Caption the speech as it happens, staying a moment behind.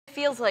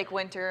feels like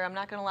winter, I'm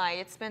not gonna lie.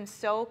 It's been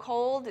so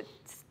cold.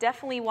 It's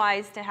definitely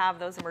wise to have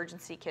those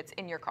emergency kits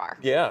in your car.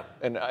 Yeah,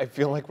 and I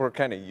feel like we're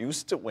kind of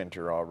used to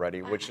winter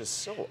already, which is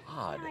so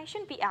odd. Yeah, I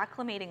shouldn't be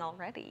acclimating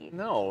already.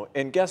 No,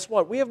 and guess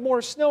what? We have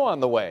more snow on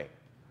the way.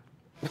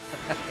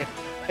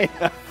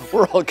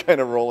 We're all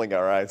kind of rolling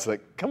our eyes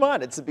like, come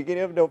on, it's the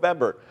beginning of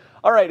November.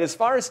 All right, as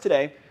far as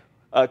today,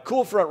 a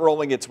cool front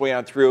rolling its way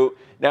on through.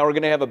 Now we're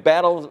going to have a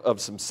battle of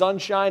some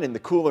sunshine and the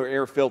cooler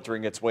air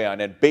filtering its way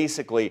on. And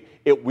basically,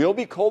 it will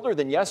be colder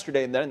than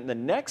yesterday. And then the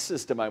next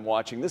system I'm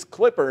watching, this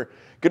clipper,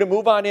 going to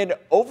move on in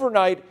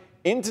overnight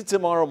into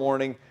tomorrow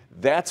morning.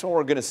 That's when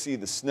we're going to see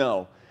the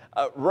snow.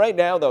 Right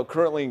now, though,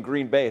 currently in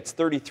Green Bay, it's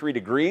 33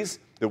 degrees.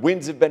 The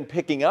winds have been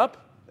picking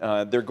up.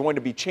 They're going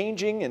to be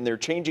changing, and they're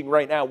changing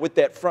right now with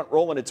that front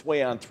rolling its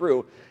way on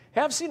through.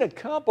 Have seen a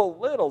couple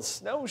little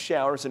snow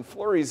showers and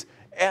flurries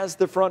as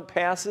the front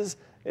passes.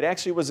 It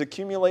actually was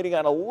accumulating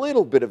on a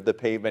little bit of the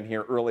pavement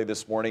here early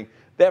this morning.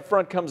 That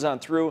front comes on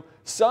through.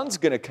 Sun's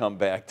going to come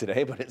back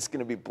today, but it's going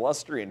to be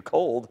blustery and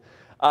cold.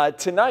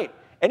 Tonight,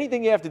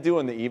 anything you have to do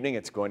in the evening,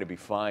 it's going to be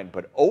fine.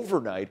 But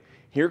overnight,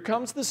 here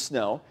comes the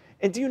snow.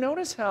 And do you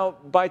notice how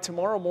by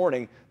tomorrow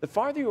morning, the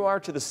farther you are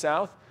to the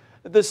south,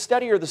 the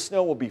steadier the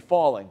snow will be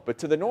falling. But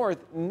to the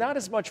north, not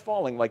as much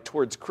falling, like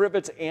towards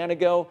Crivets,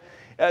 Anago.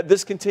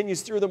 This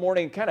continues through the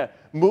morning and kind of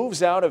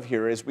moves out of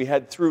here as we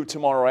head through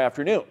tomorrow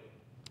afternoon.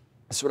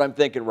 That's what I'm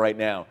thinking right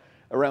now.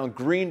 Around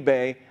Green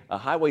Bay,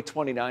 Highway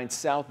 29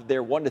 south of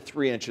there, 1 to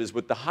 3 inches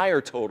with the higher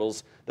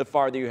totals the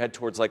farther you head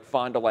towards like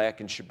Fond du Lac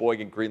and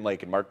Sheboygan, Green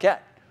Lake, and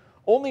Marquette.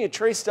 Only a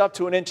traced up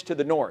to an inch to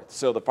the north.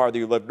 So the farther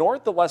you live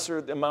north, the lesser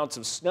the amounts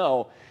of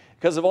snow.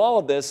 Because of all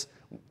of this,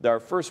 our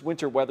first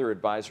winter weather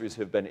advisories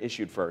have been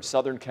issued for our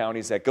southern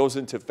counties. That goes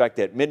into effect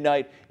at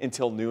midnight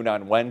until noon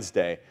on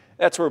Wednesday.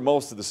 That's where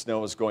most of the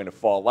snow is going to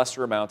fall.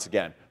 Lesser amounts,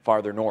 again,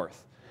 farther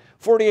north.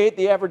 48,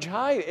 the average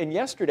high, and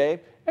yesterday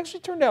actually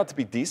turned out to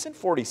be decent,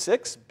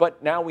 46.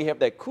 But now we have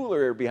that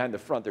cooler air behind the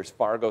front. There's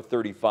Fargo,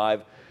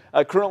 35.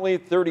 Currently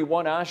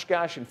 31,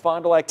 Oshkosh and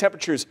Fond du Lac.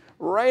 Temperatures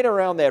right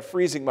around that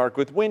freezing mark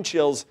with wind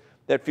chills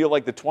that feel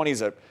like the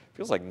 20s. It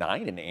feels like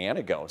 9 in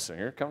Anago. So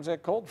here comes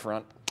that cold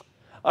front.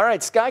 All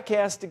right,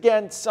 Skycast,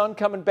 again, sun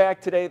coming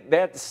back today.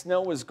 That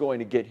snow is going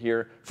to get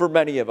here for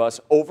many of us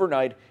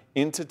overnight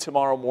into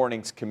tomorrow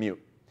morning's commute.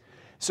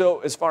 So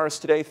as far as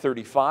today,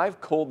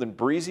 35, cold and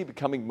breezy,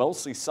 becoming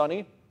mostly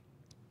sunny.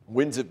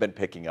 Winds have been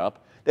picking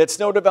up. That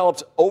snow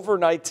develops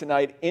overnight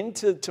tonight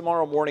into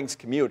tomorrow morning's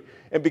commute.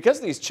 And because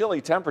of these chilly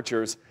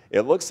temperatures,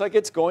 it looks like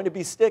it's going to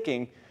be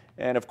sticking.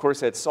 And of course,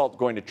 that salt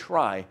going to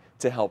try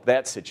to help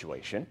that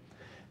situation.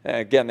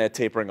 Again, that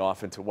tapering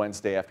off into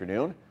Wednesday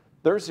afternoon.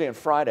 Thursday and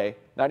Friday,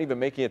 not even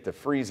making it to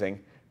freezing.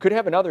 Could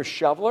have another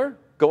shoveler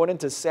going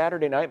into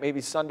Saturday night,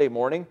 maybe Sunday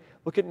morning.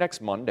 Look at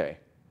next Monday.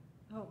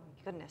 Oh,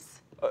 my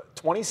goodness.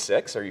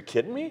 26? Are you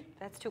kidding me?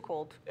 That's too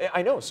cold.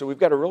 I know. So we've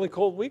got a really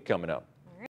cold week coming up.